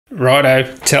Righto,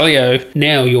 Tellio.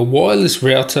 Now, your wireless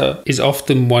router is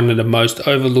often one of the most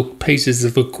overlooked pieces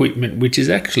of equipment, which is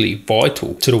actually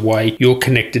vital to the way your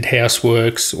connected house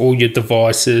works, all your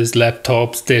devices,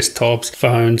 laptops, desktops,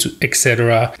 phones,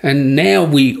 etc. And now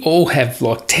we all have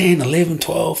like 10, 11,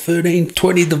 12, 13,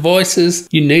 20 devices.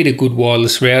 You need a good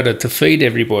wireless router to feed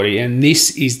everybody, and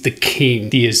this is the king,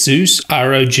 the ASUS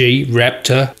ROG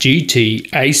Rapture GT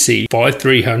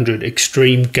AC5300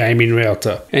 Extreme Gaming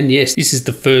Router. And yes, this is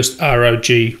the first ROG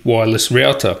wireless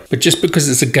router, but just because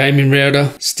it's a gaming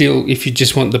router, still, if you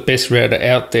just want the best router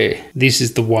out there, this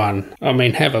is the one. I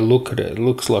mean, have a look at it. It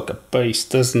looks like a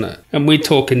beast, doesn't it? And we're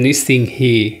talking, this thing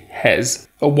here has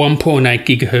a 1.8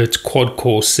 gigahertz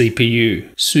quad-core CPU.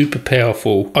 Super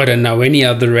powerful. I don't know any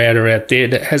other router out there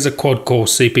that has a quad-core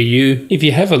CPU. If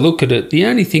you have a look at it, the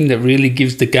only thing that really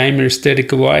gives the gamer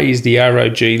aesthetic away is the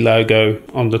ROG logo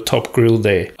on the top grille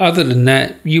there. Other than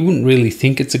that, you wouldn't really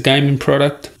think it's a gaming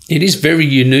product. It is very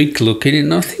unique looking,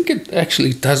 and I think it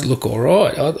actually does look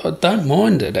alright. I don't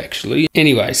mind it actually.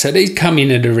 Anyway, so these come in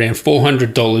at around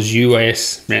 $400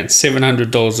 US, around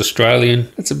 $700 Australian.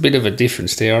 That's a bit of a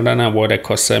difference there. I don't know why they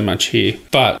cost so much here,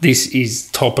 but this is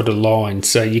top of the line,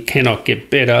 so you cannot get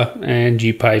better and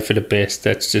you pay for the best.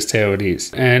 That's just how it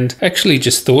is. And actually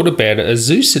just thought about it,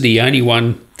 ASUS are the only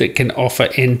one that can offer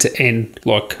end-to-end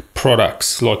like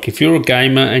products. Like if you're a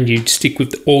gamer and you stick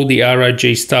with all the ROG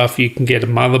stuff, you can get a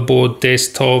motherboard,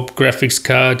 desktop, graphics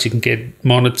cards, you can get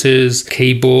monitors,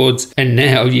 keyboards, and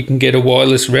now you can get a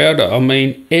wireless router. I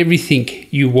mean, everything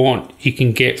you want you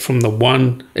can get from the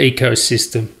one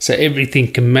ecosystem, so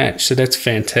everything can match. So that's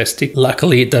fantastic.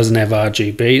 Luckily it doesn't have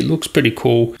RGB. It looks pretty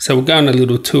cool. So we're going a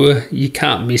little tour. You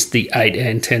can't miss the 8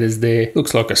 antennas there.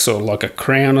 Looks like a sort of like a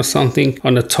crown or something.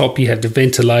 On the top you have the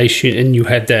ventilation and you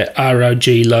have that ROG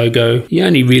logo. You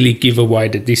only really give away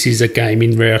that this is a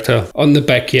gaming router. On the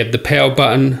back you have the power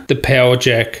button, the power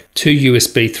jack, 2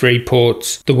 USB 3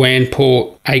 ports, the WAN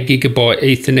port, 8 GB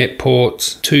Ethernet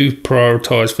ports, 2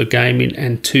 prioritized for gaming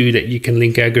and 2 that you can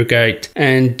link aggregate,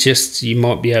 and just you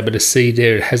might be able to see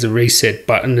there it has a reset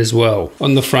button as well.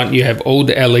 On the front you have all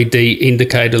the LED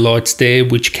indicator lights there,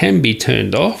 which can be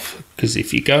turned off, because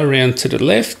if you go around to the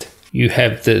left you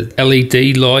have the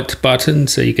LED light button,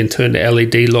 so you can turn the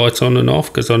LED lights on and off,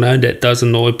 because I know that does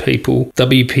annoy people.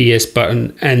 WPS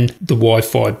button and the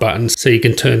Wi-Fi button, so you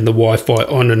can turn the Wi-Fi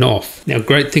on and off. Now,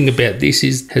 great thing about this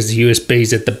is it has the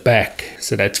USBs at the back,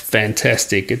 so that's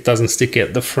fantastic. It doesn't stick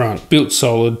out the front. Built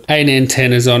solid, 8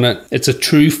 antennas on it. It's a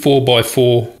true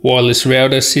 4x4 wireless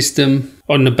router system.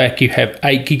 On the back you have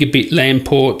 8 Gigabit LAN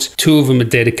ports, 2 of them are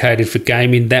dedicated for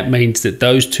gaming. That means that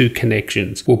those 2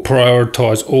 connections will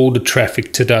prioritize all the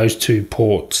traffic to those 2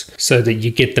 ports so that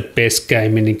you get the best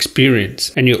gaming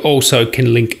experience. And you also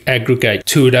can link aggregate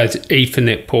 2 of those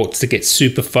Ethernet ports to get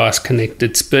super fast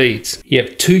connected speeds. You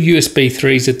have 2 USB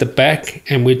 3s at the back,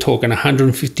 and we're talking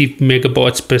 150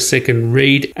 megabytes per second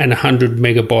read and 100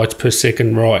 megabytes per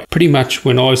second write. Pretty much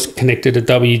when I was connected a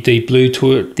WD Blue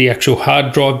to it, the actual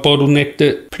hard drive bottlenecked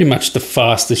it. Pretty much the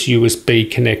fastest USB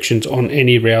connections on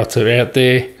any router out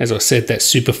there. As I said, that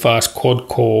super fast quad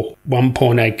core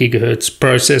 1.8 gigahertz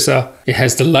processor. It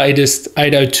has the latest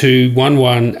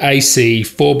 802.11 AC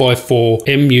 4x4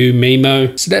 MU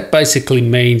MIMO. So that basically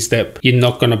means that you're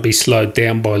not going to be slowed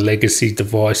down by legacy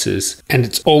devices. And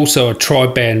it's also a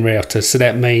tri-band router. So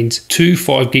that means 2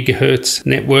 5 gigahertz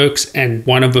networks, and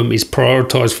one of them is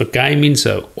prioritized for gaming.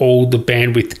 So all the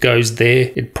bandwidth goes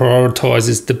there. It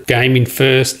prioritizes the gaming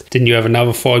first. Then you have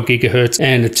another 5 gigahertz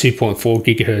and a 2.4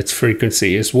 gigahertz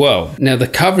frequency as well. Now the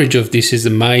coverage of this is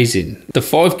amazing. The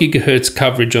 5 gigahertz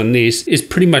coverage on this is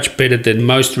pretty much better than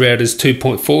most routers'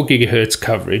 2.4 gigahertz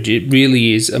coverage. It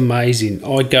really is amazing.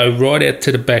 I go right out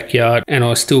to the backyard and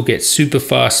I still get super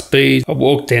fast speed. I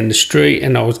walk down the street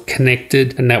and I was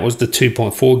connected, and that was the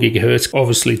 2.4 gigahertz.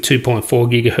 Obviously 2.4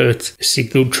 gigahertz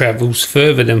signal travels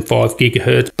further than 5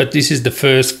 gigahertz, but this is the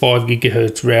first 5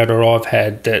 gigahertz router I've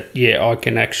had that, yeah, I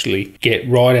can actually get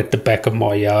right at the back of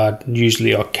my yard.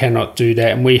 Usually I cannot do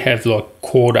that, and we have like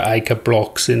quarter-acre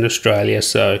blocks in Australia,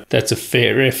 so that's a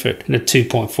fair effort. And the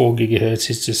 2.4 gigahertz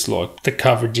is just like, the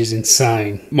coverage is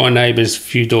insane. My neighbours a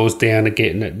few doors down are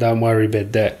getting it, don't worry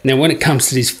about that. Now when it comes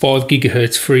to this 5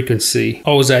 gigahertz frequency,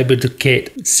 I was able to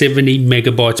get 70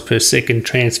 megabytes per second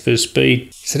transfer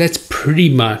speed. So that's pretty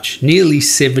much nearly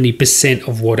 70%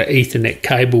 of what an Ethernet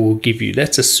cable will give you.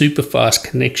 That's a super fast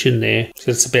connection there.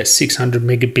 So it's about 600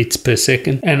 megabits per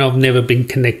second. And I've never been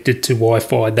connected to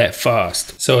Wi-Fi that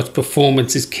fast. So its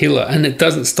performance is killer. And it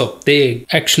doesn't stop there.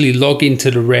 Actually log into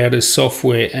the router's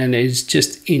software and it's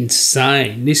just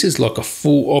insane. This is like a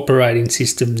full operating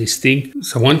system, this thing.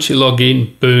 So once you log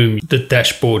in, boom, the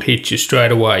dashboard hits you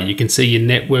straight away. You can see your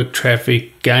network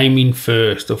traffic, gaming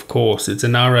first, of course. It's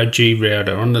an ROG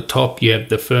router. On the top, you have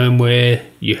the firmware,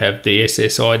 you have the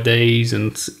SSIDs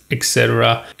and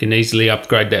etc. You can easily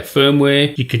upgrade that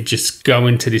firmware. You can just go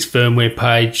into this firmware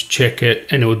page, check it,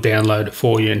 and it will download it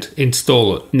for you and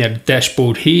install it. Now the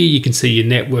dashboard here, you can see your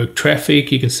network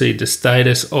traffic, you can see the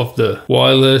status of the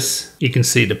wireless, you can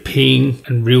see the ping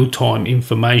and real-time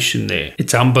information there.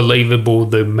 It's unbelievable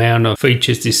the amount of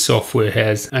features this software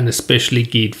has, and especially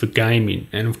geared for gaming.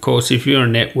 And of course, if you're a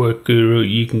network guru,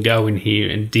 you can go in here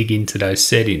and dig into those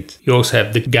settings. You also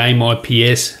have the game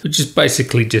IPS, which is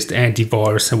basically just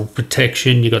antivirus and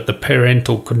protection. You got the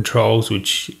parental controls,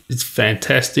 which is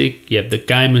fantastic. You have the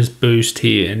gamers boost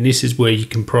here, and this is where you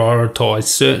can prioritize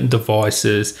certain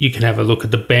devices. You can have a look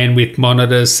at the bandwidth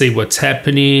monitors, see what's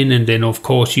happening, and then of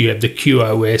course you have the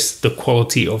QoS, the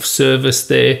quality of service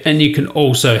there, and you can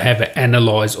also have it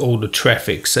analyze all the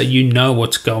traffic so you know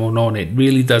what's going on. It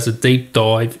really does a deep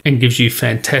dive and gives you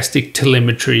fantastic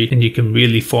telemetry, and you can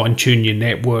really fine tune your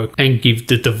network and give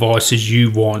the devices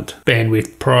you want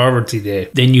bandwidth priority there.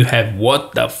 Then you have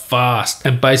what the fast,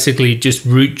 and basically just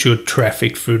route your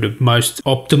traffic through the most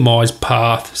optimized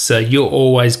path, so you're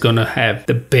always going to have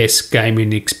the best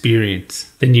gaming experience.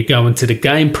 Then you go into the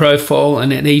game profile,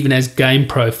 and it even has game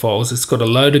profiles. It's got a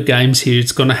load of games here.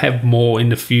 It's going to have more in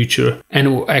the future, and it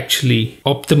will actually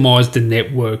optimize the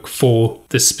network for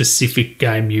the specific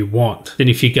game you want. Then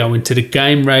if you go into the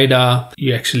game radar,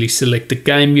 you actually select the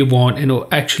game you want, and it'll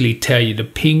actually tell you the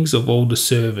pings of all the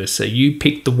servers. So you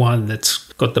pick the one that's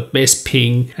got the best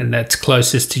ping and that's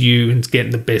closest to you and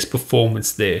getting the best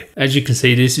performance there. As you can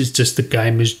see, this is just the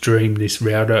gamer's dream, this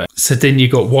router. So then you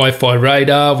got Wi-Fi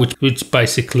radar, which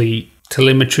basically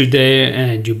telemetry there,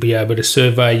 and you'll be able to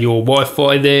survey your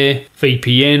Wi-Fi there.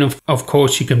 VPN, of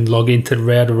course, you can log into the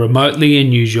router remotely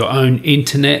and use your own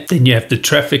internet. Then you have the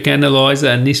traffic analyzer,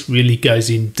 and this really goes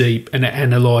in deep and it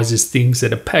analyzes things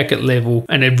at a packet level,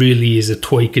 and it really is a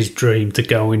tweaker's dream to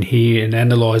go in here and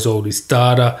analyze all this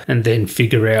data and then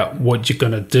figure out what you're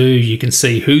going to do. You can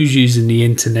see who's using the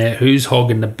internet, who's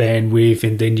hogging the bandwidth,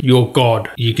 and then you're God.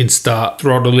 You can start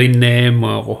throttling them,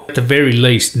 or at the very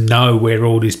least know where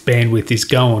all this bandwidth is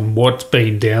going, what's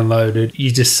being downloaded.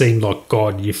 You just seem like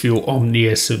God. You feel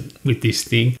omniscient with this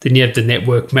thing. Then you have the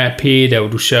network map here that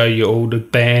will show you all the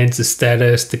bands, the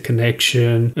status, the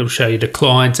connection. It'll show you the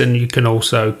clients, and you can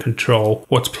also control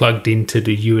what's plugged into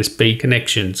the USB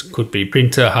connections. Could be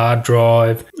printer, hard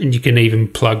drive, and you can even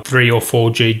plug 3 or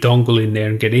 4G dongle in there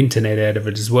and get internet out of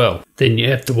it as well. Then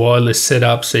you have the wireless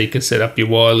setup, so you can set up your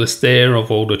wireless there of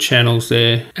all the channels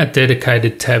there. A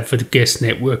dedicated tab for the guest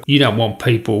network. You don't want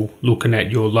people looking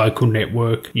at your local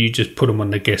network. You just put them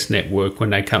on the guest network when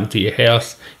they come to your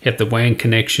house. You have the WAN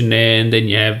connection there, and then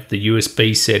you have the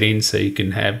USB settings, so you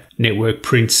can have network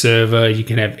print server. You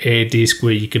can have air disk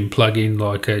where you can plug in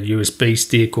like a USB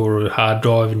stick or a hard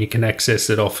drive and you can access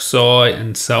it off site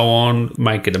and so on.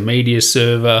 Make it a media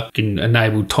server. You can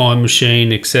enable time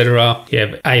machine, etc. You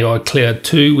have AI Cloud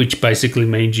 2, which basically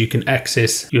means you can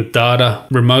access your data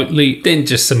remotely. Then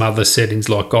just some other settings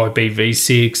like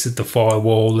IPv6, the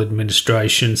firewall,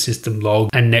 administration, system log,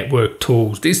 and network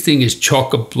tools. This thing is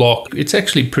chock-a-block. It's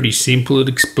actually pretty simple. It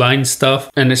explains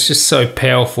stuff, and it's just so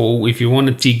powerful. If you want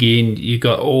to dig in, you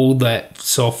got all that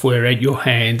software at your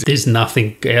hands. There's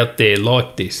nothing out there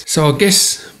like this. So I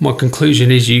guess my conclusion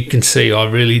is, you can see I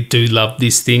really do love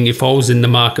this thing. If I was in the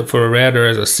market for a router,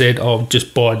 as I said, I'll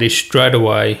just buy this straight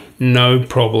away. No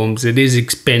problems. It is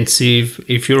expensive.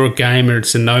 If you're a gamer,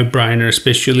 it's a no-brainer,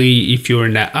 especially if you're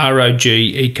in that ROG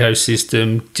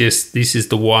ecosystem. Just this is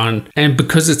the one. And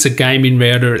because it's a gaming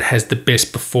router, it has the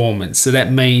best performance. So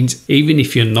that means even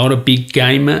if you're not a big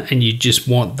gamer and you just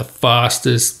want the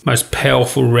fastest, most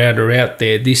powerful router out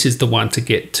there, this is the one to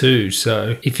get to.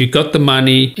 So if you've got the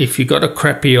money, if you've got a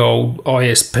crappy old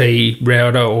ISP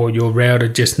router, or your router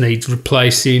just needs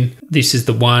replacing, this is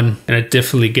the one, and it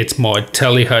definitely gets my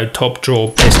tally-ho top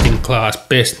drawer, best in class,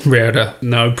 best router,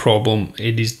 no problem.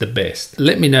 It is the best.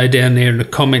 Let me know down there in the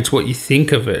comments what you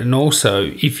think of it, and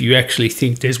also if you actually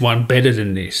think there's one better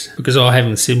than this, because I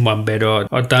haven't seen one better.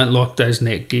 I don't like those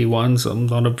Netgear ones. I'm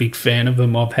not a big fan of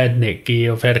them. I've had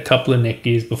Netgear. I've had a couple of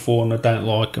Netgears before and I don't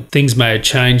like them. Things may have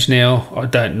changed now. I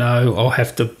don't know. I'll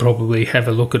have to probably have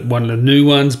a look at one of the new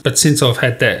ones, but since I've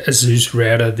had that ASUS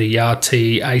router, the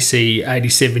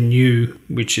RT-AC5300,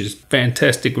 which is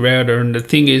fantastic router, and the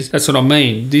thing is, that's what I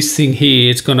mean, this thing here,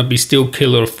 it's going to be still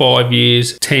killer 5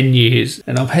 years, 10 years,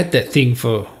 and I've had that thing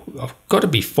for, I've got to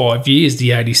be 5 years, the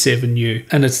 87U,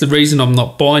 and it's the reason I'm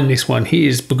not buying this one here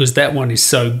is because that one is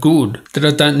so good that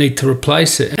I don't need to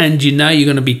replace it, and you know you're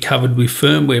going to be covered with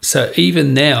firmware. So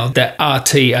even now that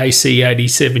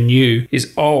RT-AC5300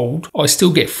 is old, I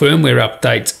still get firmware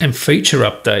updates and feature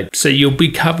updates, so you'll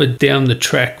be covered down the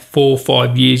track 4 or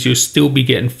 5 years. You'll still be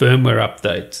getting firmware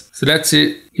updates. So that's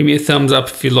it. Give me a thumbs up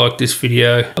if you like this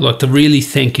video. I'd like to really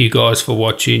thank you guys for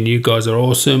watching. You guys are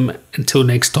awesome. Until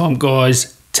next time,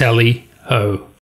 guys, tally ho.